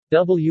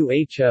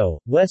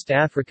WHO, West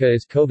Africa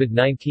is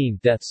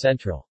COVID-19 death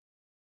central.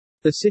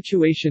 The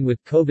situation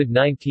with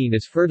COVID-19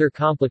 is further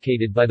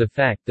complicated by the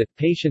fact that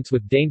patients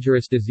with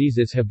dangerous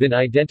diseases have been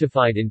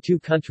identified in 2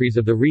 countries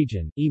of the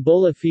region,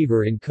 Ebola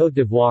fever in Côte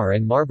d'Ivoire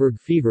and Marburg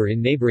fever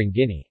in neighboring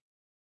Guinea.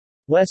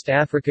 West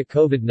Africa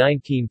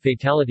COVID-19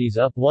 fatalities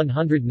up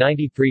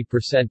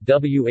 193%.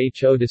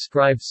 WHO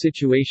describes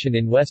situation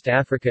in West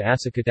Africa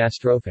as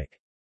catastrophic.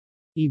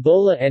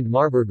 Ebola and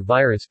Marburg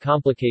virus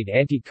complicate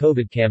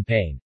anti-COVID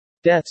campaign.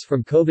 Deaths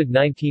from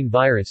COVID-19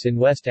 virus in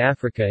West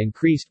Africa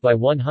increased by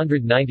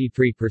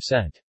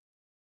 193%.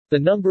 The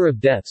number of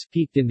deaths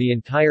peaked in the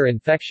entire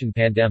infection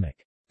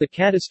pandemic. The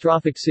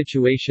catastrophic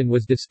situation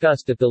was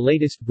discussed at the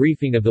latest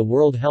briefing of the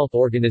World Health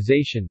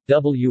Organization,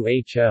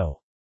 WHO.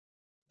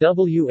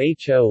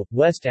 WHO,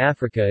 West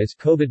Africa is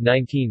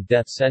COVID-19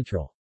 death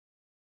central.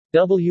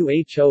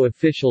 WHO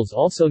officials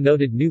also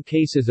noted new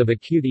cases of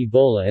acute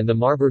Ebola and the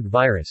Marburg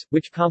virus,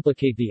 which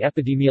complicate the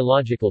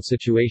epidemiological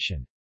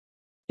situation.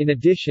 In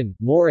addition,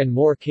 more and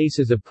more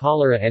cases of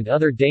cholera and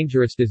other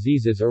dangerous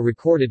diseases are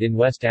recorded in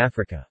West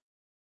Africa.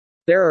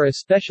 There are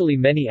especially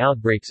many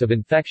outbreaks of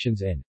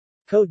infections in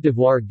Côte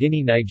d'Ivoire,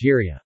 Guinea,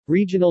 Nigeria.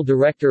 Regional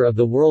Director of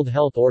the World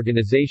Health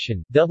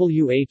Organization,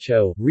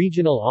 WHO,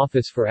 Regional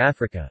Office for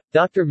Africa,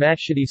 Dr.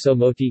 Matshidiso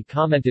Moti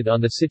commented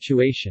on the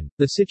situation.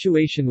 The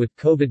situation with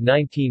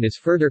COVID-19 is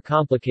further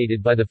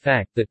complicated by the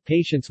fact that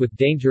patients with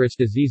dangerous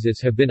diseases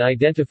have been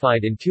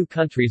identified in 2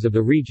 countries of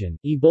the region,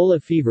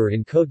 Ebola fever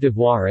in Côte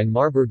d'Ivoire and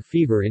Marburg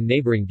fever in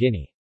neighboring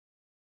Guinea.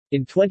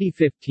 In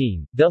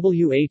 2015,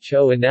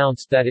 WHO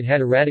announced that it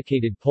had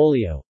eradicated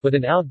polio, but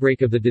an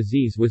outbreak of the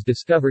disease was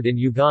discovered in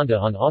Uganda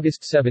on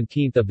August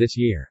 17 of this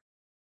year.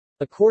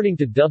 According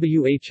to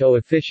WHO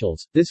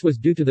officials, this was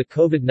due to the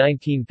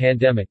COVID-19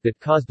 pandemic that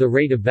caused the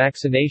rate of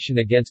vaccination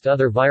against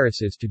other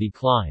viruses to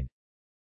decline.